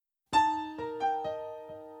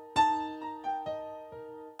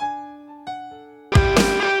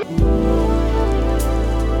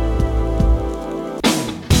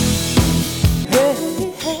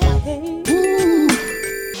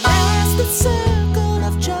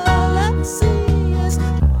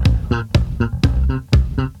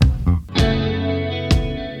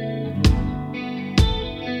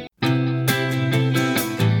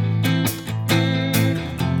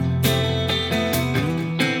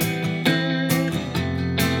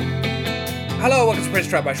Hello, welcome to Prince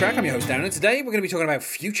Track by Track. I'm your host Darren, and today we're going to be talking about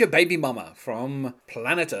Future Baby Mama from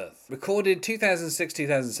Planet Earth. Recorded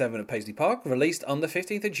 2006-2007 at Paisley Park, released on the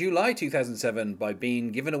 15th of July 2007 by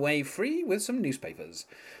being given away free with some newspapers.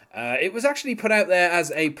 It was actually put out there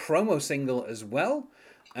as a promo single as well.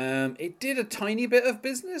 It did a tiny bit of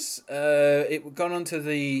business. It got onto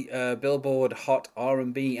the Billboard Hot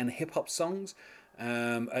R&B and Hip Hop Songs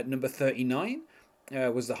at number 39.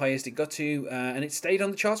 Was the highest it got to, and it stayed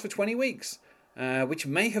on the charts for 20 weeks. Which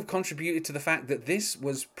may have contributed to the fact that this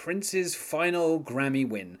was Prince's final Grammy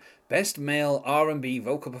win. Best Male R&B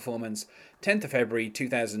Vocal Performance, 10th of February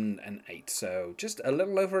 2008. So just a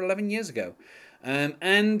little over 11 years ago.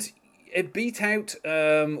 And it beat out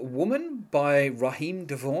Woman by Raheem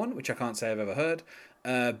DeVaughn, which I can't say I've ever heard.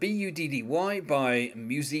 Buddy by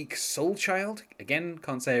Musique Soulchild. Again,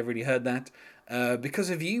 can't say I've really heard that. Because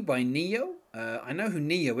of You by Neo. I know who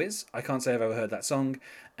Neo is. I can't say I've ever heard that song.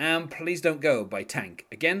 And Please Don't Go by Tank.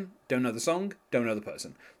 Again, don't know the song, don't know the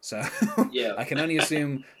person. So yeah. I can only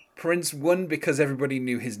assume Prince won because everybody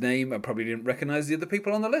knew his name and probably didn't recognize the other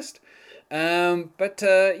people on the list.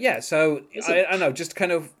 Yeah, so I know, just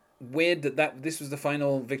kind of weird that this was the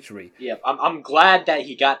final victory. Yeah, I'm glad that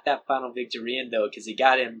he got that final victory in, though, because he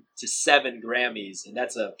got him to 7 Grammys, and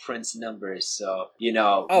that's a Prince number, so, you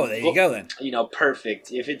know... Oh, there you go, then. You know,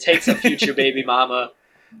 perfect. If it takes a Future Baby Mama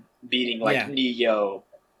beating, like, Neo,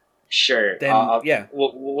 sure. Then,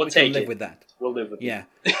 we'll take it. Live with that. We'll live with it.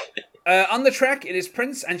 On the track, it is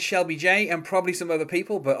Prince and Shelby J, and probably some other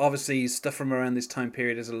people, but obviously stuff from around this time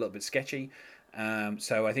period is a little bit sketchy.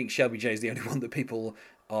 So I think Shelby J is the only one that people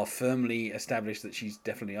are firmly established that she's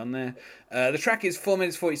definitely on there. The track is 4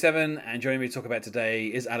 minutes 47, and joining me to talk about today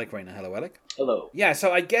is Alec Rayner. Hello, Alec. Hello. Yeah,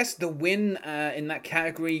 so I guess the win in that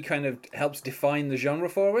category kind of helps define the genre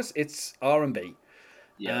for us. It's R&B.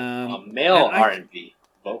 Yeah, male R&B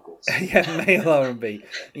vocals. Yeah, male R&B.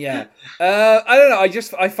 Yeah. I don't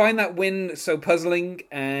know, I find that win so puzzling,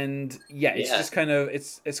 and it's just kind of,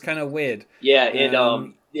 it's kind of weird. Yeah,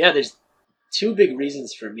 there's 2 big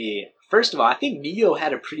reasons for me. First of all, I think Neo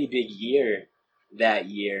had a pretty big year that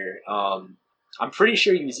year. I'm pretty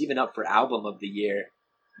sure he was even up for Album of the Year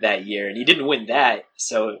that year, and he didn't win that.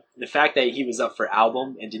 So the fact that he was up for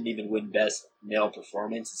Album and didn't even win Best Male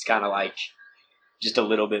Performance is kind of like just a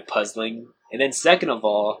little bit puzzling. And then second of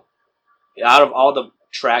all, out of all the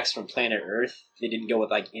tracks from Planet Earth, they didn't go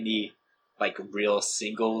with like any like real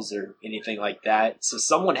singles or anything like that. So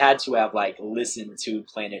someone had to have like listened to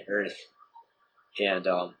Planet Earth and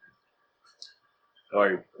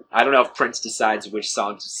or I don't know if Prince decides which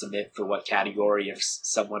song to submit for what category. If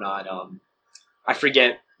someone on, I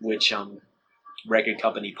forget which record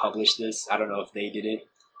company published this. I don't know if they did it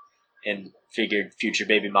and figured Future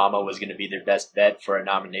Baby Mama was going to be their best bet for a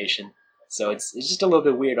nomination. So it's just a little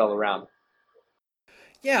bit weird all around.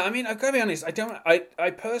 Yeah, I mean, I've got to be honest. I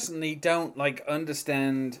personally don't like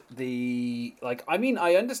understand the like. I mean,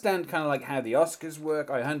 I understand kind of like how the Oscars work.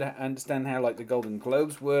 I understand how like the Golden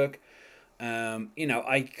Globes work. You know,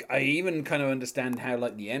 I even kind of understand how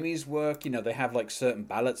like the Emmys work. You know, they have like certain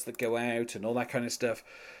ballots that go out and all that kind of stuff.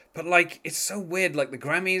 But like, it's so weird. Like the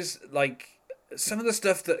Grammys, like some of the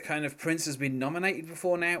stuff that kind of Prince has been nominated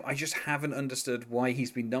before now, I just haven't understood why he's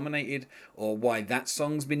been nominated or why that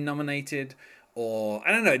song's been nominated. Or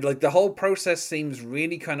I don't know, like the whole process seems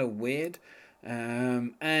really kind of weird.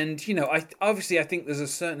 And you know, I think there's a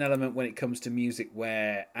certain element when it comes to music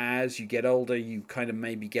where as you get older, you kind of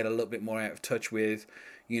maybe get a little bit more out of touch with,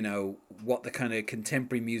 you know, what the kind of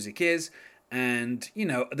contemporary music is. And you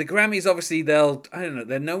know, the Grammys obviously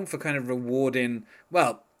they're known for kind of rewarding.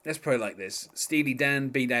 Well, let's put it like this: Steely Dan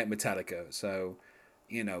beat out Metallica, so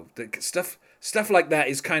you know the stuff like that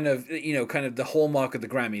is kind of the hallmark of the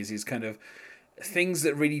Grammys is kind of things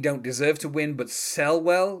that really don't deserve to win but sell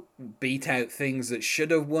well beat out things that should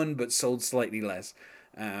have won but sold slightly less.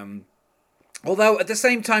 Although at the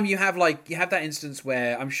same time you have that instance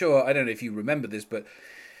where I'm sure, I don't know if you remember this, but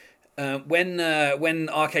when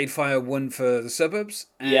Arcade Fire won for The Suburbs,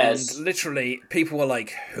 and literally people were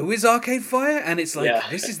like, who is Arcade Fire? And it's like,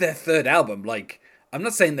 this is their 3rd album. Like, I'm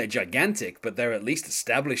not saying they're gigantic, but they're at least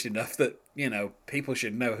established enough that, you know, people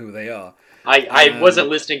should know who they are. I wasn't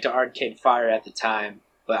listening to Arcade Fire at the time,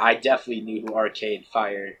 but I definitely knew who Arcade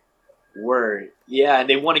Fire were. Yeah, and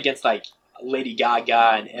they won against, like, Lady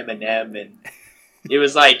Gaga and Eminem, and it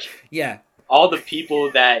was like all the people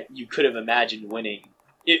that you could have imagined winning.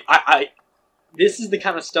 This is the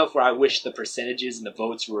kind of stuff where I wish the percentages and the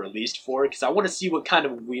votes were released for, because I want to see what kind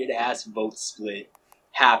of weird-ass vote split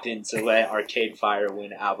happened to let Arcade Fire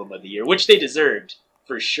win Album of the Year, which they deserved,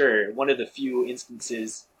 for sure. One of the few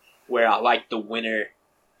instances where I like the winner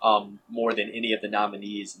more than any of the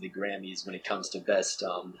nominees in the Grammys when it comes to best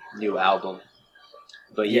new album.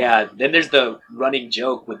 But Yeah. yeah, then there's the running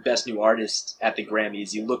joke with Best New Artist at the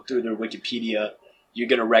Grammys. You look through their Wikipedia, you're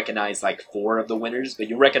gonna recognize like 4 of the winners, but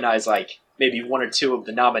you recognize like maybe 1 or 2 of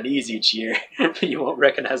the nominees each year, but you won't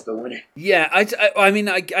recognize the winner. Yeah, I mean,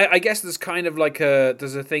 I guess there's kind of like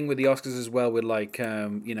there's a thing with the Oscars as well with like,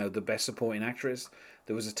 the Best Supporting Actress.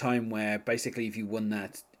 There was a time where basically if you won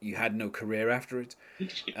that, you had no career after it.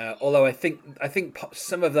 Although I think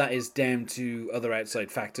some of that is down to other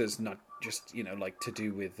outside factors, not just like to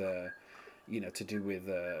do with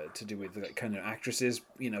kind of actresses,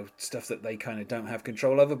 stuff that they kind of don't have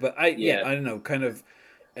control over. But I don't know, kind of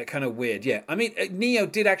weird. Yeah, I mean, Neo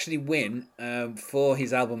did actually win for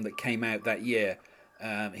his album that came out that year.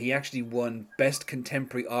 He actually won Best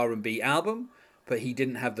Contemporary R&B Album, but he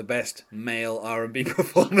didn't have the Best Male R&B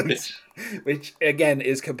Performance, which again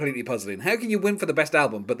is completely puzzling. How can you win for the Best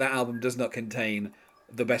Album, but that album does not contain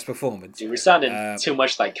the Best Performance? Dude, we're sounding too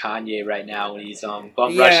much like Kanye right now when he's bum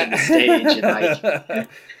rushing the stage and like,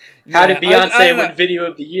 how did Beyonce win Video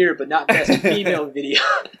of the Year but not Best Female Video?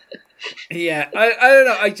 Yeah, I don't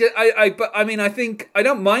know. But I mean, I think I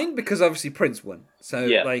don't mind because obviously Prince won, so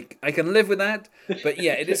like I can live with that. But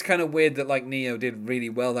yeah, it is kind of weird that like Neo did really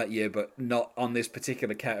well that year, but not on this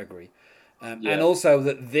particular category. And also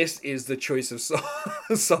that this is the choice of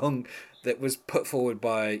song that was put forward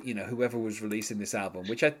by whoever was releasing this album,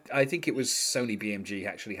 which I think it was Sony BMG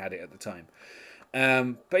actually had it at the time.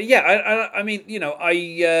 But yeah, I mean,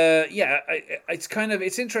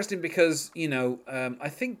 it's interesting because I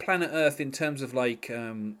think Planet Earth in terms of like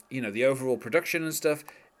the overall production and stuff,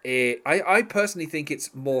 I personally think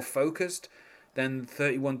it's more focused than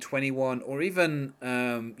 3121 or even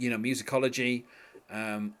Musicology.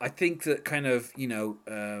 I think that kind of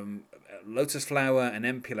Lotus Flower and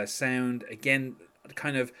MPLS Sound again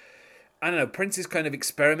kind of. I don't know, Prince is kind of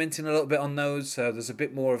experimenting a little bit on those. So there's a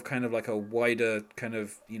bit more of kind of like a wider kind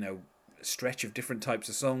of, stretch of different types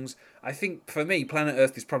of songs. I think for me, Planet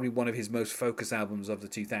Earth is probably one of his most focused albums of the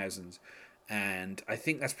 2000s. And I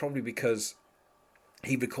think that's probably because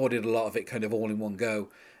he recorded a lot of it kind of all in one go.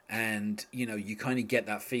 And, you kind of get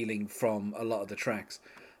that feeling from a lot of the tracks.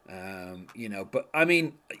 But I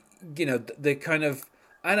mean, the kind of...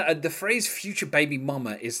 And the phrase "future baby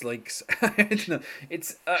mama" is like I don't know.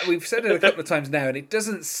 It's we've said it a couple of times now, and it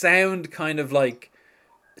doesn't sound kind of like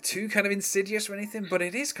too kind of insidious or anything, but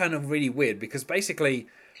it is kind of really weird because basically,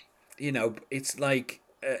 it's like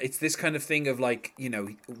it's this kind of thing of like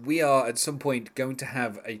we are at some point going to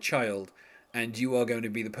have a child, and you are going to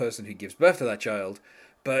be the person who gives birth to that child.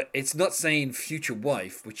 But it's not saying future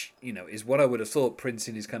wife, which, is what I would have thought Prince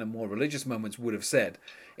in his kind of more religious moments would have said.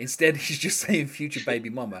 Instead, he's just saying future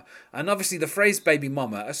baby mama. And obviously the phrase baby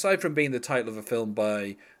mama, aside from being the title of a film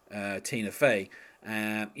by Tina Fey,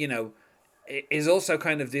 is also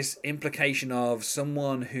kind of this implication of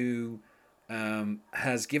someone who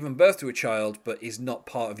has given birth to a child but is not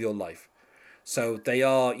part of your life. So they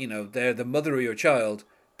are, they're the mother of your child,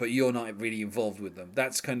 but you're not really involved with them.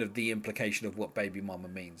 That's kind of the implication of what baby mama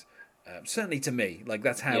means. Certainly to me, like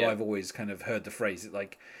that's how I've always kind of heard the phrase.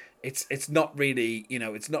 It's not really,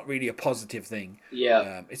 it's not really a positive thing.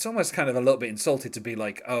 Yeah. It's almost kind of a little bit insulted to be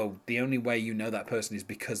like, oh, the only way you know that person is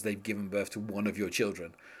because they've given birth to one of your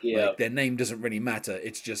children. Yeah. Like their name doesn't really matter.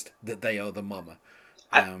 It's just that they are the mama.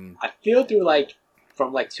 I feel through like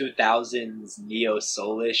from like 2000s neo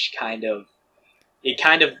soulish kind of. It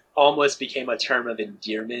kind of almost became a term of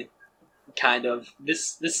endearment. Kind of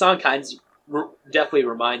this song definitely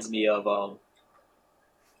reminds me of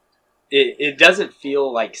It doesn't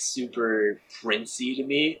feel like super Princey to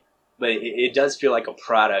me, but it does feel like a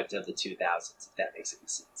product of the 2000s. If that makes any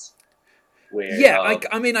sense. Where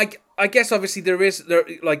I guess obviously there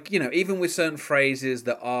even with certain phrases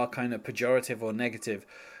that are kind of pejorative or negative,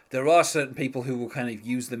 there are certain people who will kind of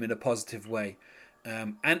use them in a positive way.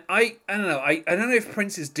 And I don't know. I don't know if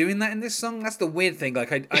Prince is doing that in this song. That's the weird thing.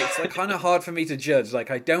 Like, it's like kind of hard for me to judge.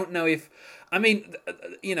 Like, I don't know if, I mean,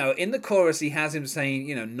 in the chorus he has him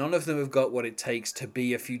saying, none of them have got what it takes to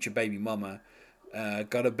be a future baby mama.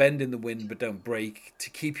 Got to bend in the wind but don't break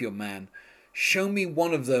to keep your man. Show me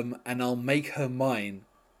one of them and I'll make her mine.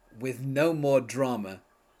 With no more drama,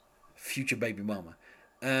 future baby mama.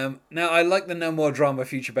 Now I like the no more drama,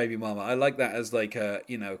 future baby mama. I like that as like a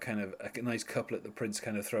kind of a nice couplet that Prince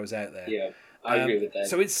kind of throws out there. Yeah, I agree with that.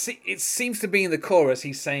 So it seems to be in the chorus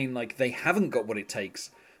he's saying like they haven't got what it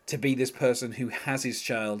takes to be this person who has his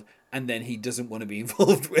child and then he doesn't want to be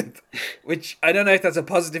involved with, which I don't know if that's a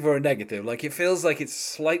positive or a negative. Like it feels like it's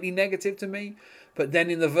slightly negative to me, But then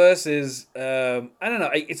in the verses, I don't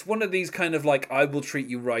know. It's one of these kind of like "I will treat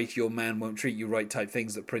you right, your man won't treat you right" type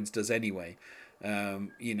things that Prince does anyway. I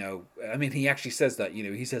mean, he actually says that.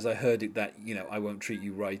 He says, "I heard it that I won't treat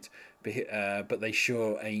you right, but they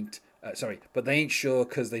sure ain't." Sorry, but they ain't sure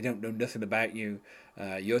because they don't know nothing about you.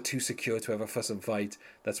 You're too secure to have a fuss and fight.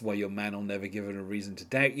 That's why your man will never give it a reason to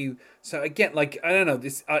doubt you. So again, like I don't know,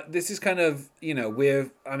 this is kind of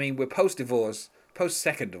we're post divorce, post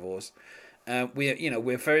second divorce.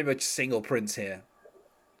 We're very much single Prince here,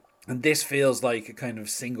 and this feels like a kind of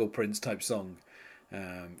single Prince type song.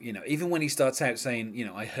 Even when he starts out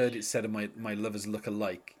saying, I heard it said of my lovers look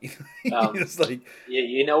alike. It's like,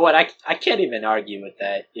 you know what? I can't even argue with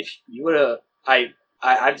that. If you were to,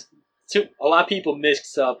 I've a lot of people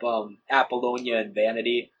mix up Apollonia and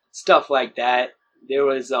Vanity, stuff like that. There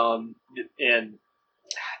was and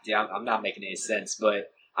yeah, I'm not making any sense,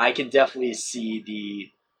 but I can definitely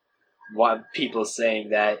see what people saying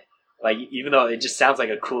that, like, even though it just sounds like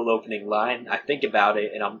a cool opening line, I think about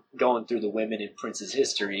it and I'm going through the women in Prince's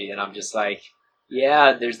history and I'm just like,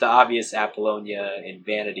 yeah, there's the obvious Apollonia and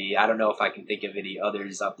Vanity. I don't know if I can think of any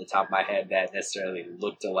others off the top of my head that necessarily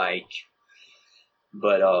looked alike.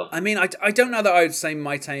 But I mean, I don't know that I would say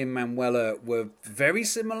Maite and Manuela were very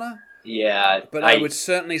similar. Yeah, but I would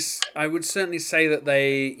certainly say that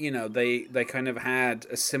they kind of had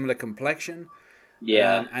a similar complexion.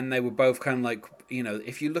 Yeah. And they were both kind of like,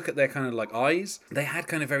 if you look at their kind of like eyes, they had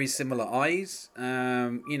kind of very similar eyes.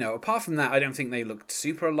 Apart from that, I don't think they looked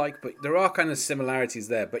super alike, but there are kind of similarities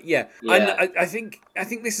there. But yeah. I think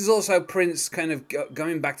this is also Prince kind of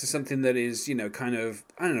going back to something that is, kind of,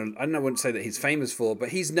 I wouldn't say that he's famous for, but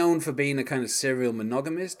he's known for being a kind of serial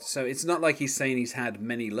monogamist. So it's not like he's saying he's had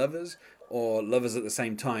many lovers or lovers at the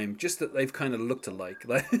same time, just that they've kind of looked alike.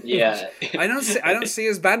 Yeah, I don't see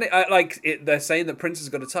as bad. They're saying that Prince has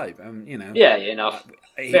got a type. Yeah,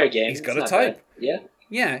 fair game. He's got a type. Bad.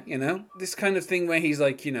 Yeah, this kind of thing where he's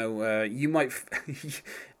like, you might.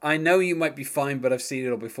 I know you might be fine, but I've seen it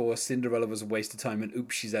all before. Cinderella was a waste of time, and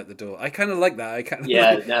oops, she's out the door. I kind of like that.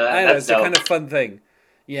 It's a kind of fun thing.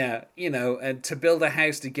 Yeah, and to build a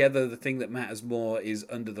house together, the thing that matters more is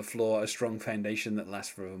under the floor, a strong foundation that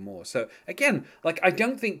lasts forevermore. So again, I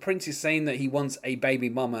don't think Prince is saying that he wants a baby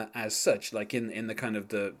mama as such, like in the kind of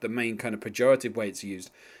the main kind of pejorative way it's used.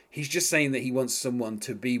 He's just saying that he wants someone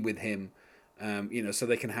to be with him, so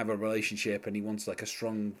they can have a relationship, and he wants like a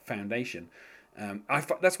strong foundation.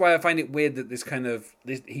 That's why I find it weird that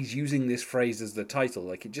he's using this phrase as the title.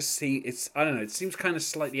 Like it seems kind of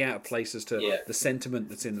slightly out of place as to the sentiment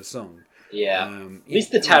that's in the song. Yeah, at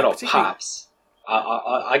least the title pops.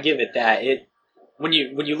 I give it that. When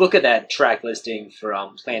you look at that track listing for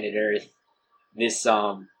Planet Earth, this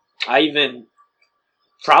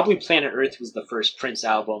probably Planet Earth was the first Prince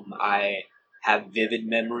album I have vivid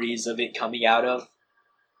memories of it coming out of.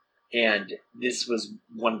 And this was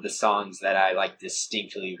one of the songs that I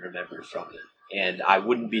distinctly remember from it. And I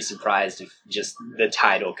wouldn't be surprised if just the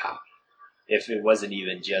title copy, if it wasn't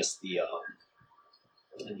even just the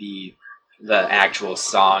actual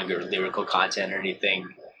song or lyrical content or anything.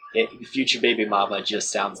 Future Baby Mama just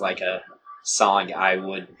sounds like a song I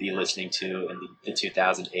would be listening to in the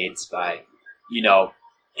 2008s by,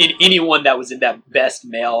 anyone that was in that best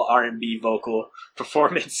male R&B vocal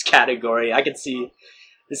performance category. I could see.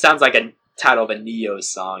 It sounds like a title of a Neo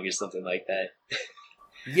song or something like that.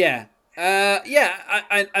 Yeah.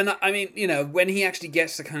 I mean, when he actually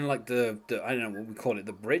gets to kind of like the I don't know what we call it,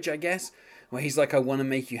 the bridge, I guess, where he's like, I want to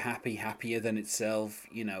make you happy, happier than itself,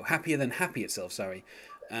 happier than happy itself, sorry.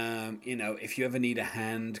 If you ever need a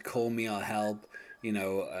hand, call me, I'll help,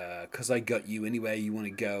 because I got you anywhere you want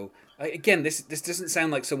to go. Again, this doesn't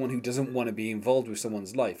sound like someone who doesn't want to be involved with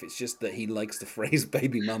someone's life. It's just that he likes the phrase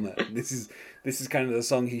 "baby mama." This is kind of the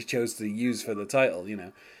song he chose to use for the title,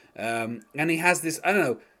 and he has this. I don't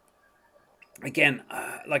know. Again,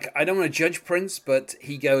 I don't want to judge Prince, but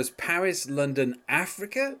he goes Paris, London,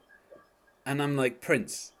 Africa, and I'm like,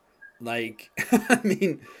 Prince, I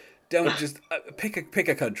mean, don't just pick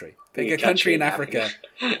a country. Pick a country in Africa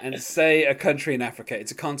and say a country in Africa.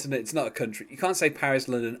 It's a continent. It's not a country. You can't say Paris,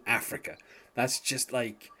 London, Africa. That's just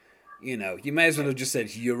you may as well have just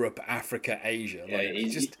said Europe, Africa, Asia.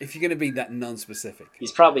 If you're going to be that non-specific.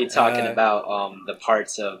 He's probably talking about the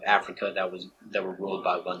parts of Africa that were ruled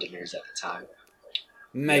by Londoners at the time.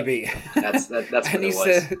 Maybe. Yep. That's what it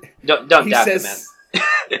was. Don't doubt him, man.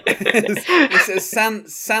 He says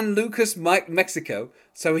San Lucas, Mexico.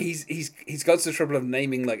 So he's got the trouble of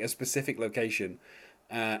naming a specific location,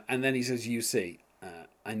 and then he says, "You see,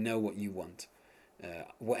 I know what you want."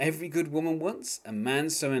 What every good woman wants, a man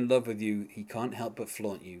so in love with you he can't help but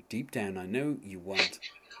flaunt you. Deep down, I know you want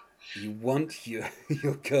your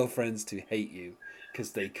your girlfriends to hate you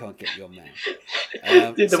because they can't get your man.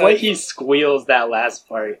 Dude, the way he squeals that last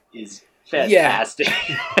part is fantastic.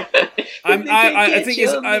 I think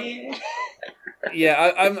it's.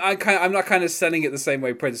 I'm not kind of selling it the same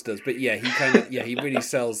way Prince does, but he really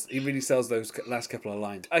sells those last couple of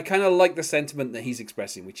lines. I kind of like the sentiment that he's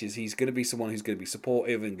expressing, which is he's going to be someone who's going to be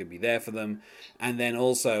supportive and going to be there for them, and then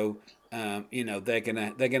also, they're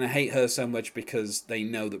gonna hate her so much because they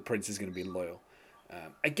know that Prince is going to be loyal.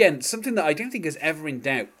 Again, something that I don't think is ever in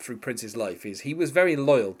doubt through Prince's life is he was very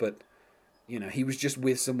loyal, but he was just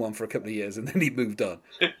with someone for a couple of years and then he moved on.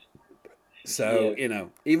 So,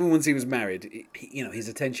 even once he was married, his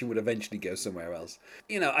attention would eventually go somewhere else.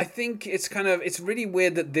 I think it's really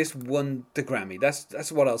weird that this won the Grammy.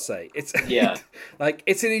 That's what I'll say. It's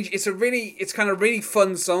it's kind of really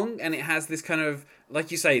fun song, and it has this kind of, like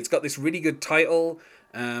you say, it's got this really good title.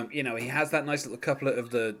 He has that nice little couplet of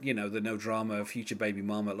the no drama future baby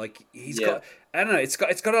mama. Like he's got, I don't know, it's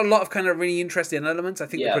got a lot of kind of really interesting elements. I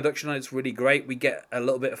think the production on it's really great. We get a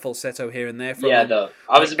little bit of falsetto here and there from him.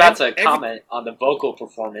 I was about to comment on the vocal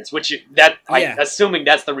performance, assuming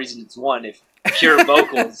that's the reason it's won. If pure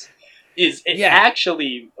vocals is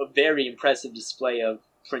actually a very impressive display of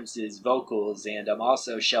Prince's vocals, and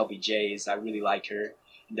also Shelby J's. I really like her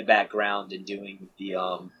in the background and doing the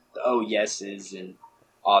oh yeses and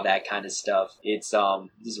all that kind of stuff. It's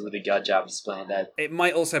does a really good job displaying that. It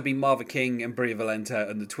might also be Marva King and Bria Valenta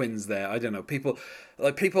and the twins there. I don't know. People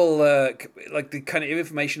like the kind of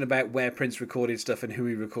information about where Prince recorded stuff and who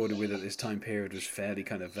he recorded with at this time period was fairly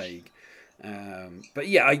kind of vague. But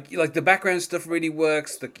yeah, I like the background stuff really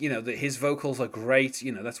works. His vocals are great.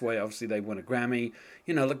 That's why obviously they won a Grammy.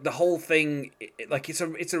 Like the whole thing,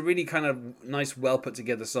 it's a really kind of nice, well put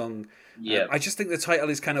together song. Yeah. I just think the title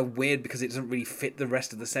is kind of weird because it doesn't really fit the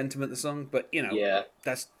rest of the sentiment of the song. But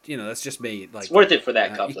that's just me. Like, it's worth it for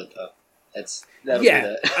that couplet though. I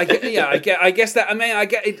guess that. I mean, I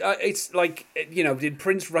get it. It's like did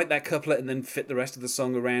Prince write that couplet and then fit the rest of the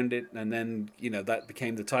song around it, and then that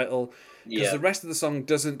became the title. Because the rest of the song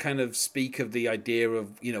doesn't kind of speak of the idea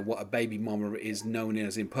of what a baby mama is known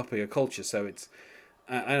as in popular culture. So it's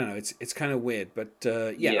I don't know. It's kind of weird, but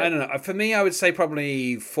I don't know. For me, I would say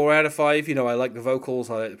probably 4 out of 5. I like the vocals.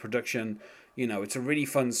 I like the production. It's a really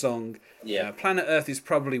fun song. Yeah. Planet Earth is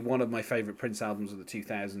probably one of my favorite Prince albums of the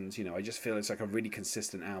 2000s. I just feel it's like a really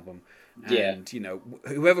consistent album. And,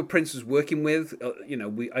 whoever Prince was working with,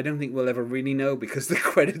 I don't think we'll ever really know because the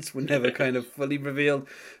credits were never kind of fully revealed.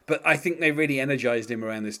 But I think they really energized him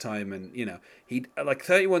around this time. And, he like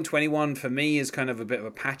 3121 for me is kind of a bit of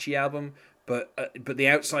a patchy album. But the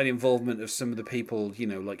outside involvement of some of the people,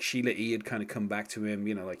 like Sheila E. had kind of come back to him,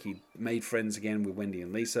 like he made friends again with Wendy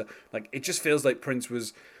and Lisa. Like, it just feels like Prince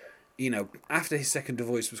was, after his second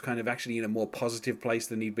divorce was kind of actually in a more positive place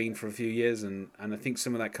than he'd been for a few years. And I think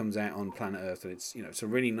some of that comes out on Planet Earth. And it's, it's a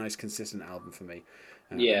really nice, consistent album for me.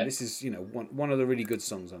 And this is, one of the really good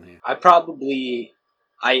songs on here.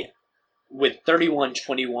 With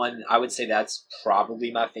 3121, I would say that's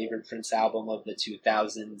probably my favorite Prince album of the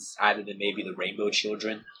 2000s, other than maybe the Rainbow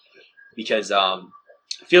Children, because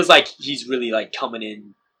it feels like he's really like coming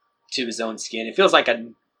in to his own skin. It feels like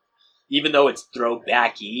even though it's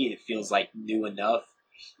throwbacky, it feels like new enough.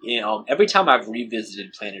 Every time I've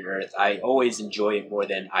revisited Planet Earth, I always enjoy it more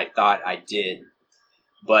than I thought I did.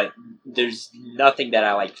 But there's nothing that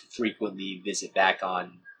I like frequently visit back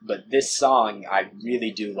on. But this song, I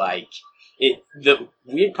really do like. The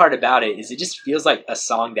weird part about it is it just feels like a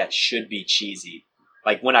song that should be cheesy.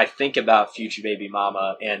 Like when I think about Future Baby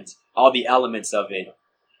Mama and all the elements of it,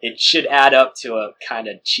 it should add up to a kind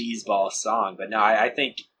of cheeseball song. But no, I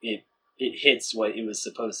think it hits what it was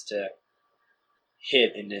supposed to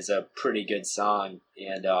hit and is a pretty good song.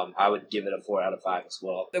 And I would give it a 4 out of 5 as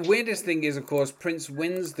well. The weirdest thing is, of course, Prince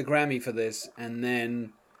wins the Grammy for this, and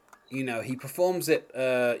then he performs it,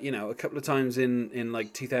 a couple of times in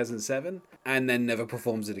like 2007, and then never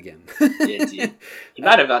performs it again. He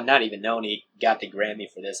might have not even known he got the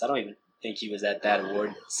Grammy for this. I don't even think he was at that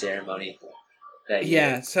award ceremony that year.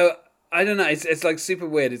 Yeah, so I don't know. It's like super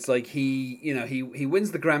weird. It's like he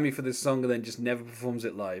wins the Grammy for this song and then just never performs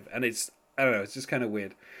it live, and I don't know. It's just kind of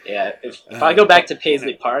weird. Yeah, if I go back to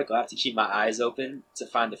Paisley Park, I'll have to keep my eyes open to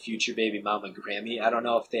find the Future Baby Mama Grammy. I don't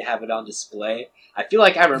know if they have it on display. I feel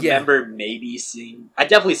like I remember maybe seeing... I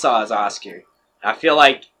definitely saw his Oscar. I feel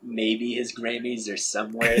like maybe his Grammys are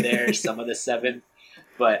somewhere there, some of the 7.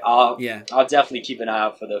 But I'll definitely keep an eye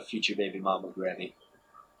out for the Future Baby Mama Grammy.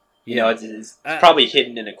 You know, it's probably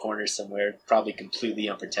hidden in a corner somewhere, probably completely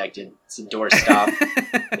unprotected. It's a doorstop.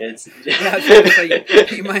 It's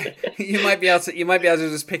you might be able to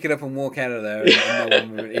just pick it up and walk out of there, and no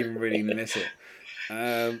one would even really miss it.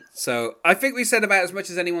 So I think we said about as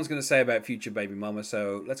much as anyone's going to say about future Baby Mama.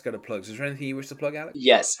 So let's go to plugs. Is there anything you wish to plug, Alec?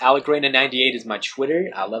 Yes, Alec Reina 98 is my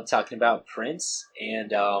Twitter. I love talking about Prince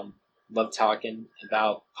and love talking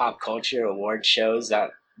about pop culture, award shows. I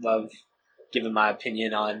love giving my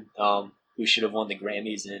opinion on who should have won the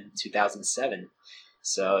Grammys in 2007.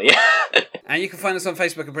 So, yeah. And you can find us on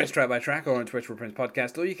Facebook at Prince Track by Track or on Twitter for Prince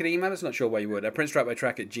Podcast, or you can email us, not sure why you would, at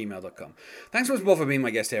princetrackbytrack@gmail.com. Thanks so much more for being my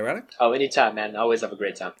guest here, Alec. Oh, anytime, man. Always have a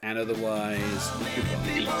great time. And otherwise, goodbye.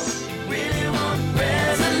 Peace. Really want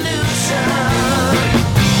resolution.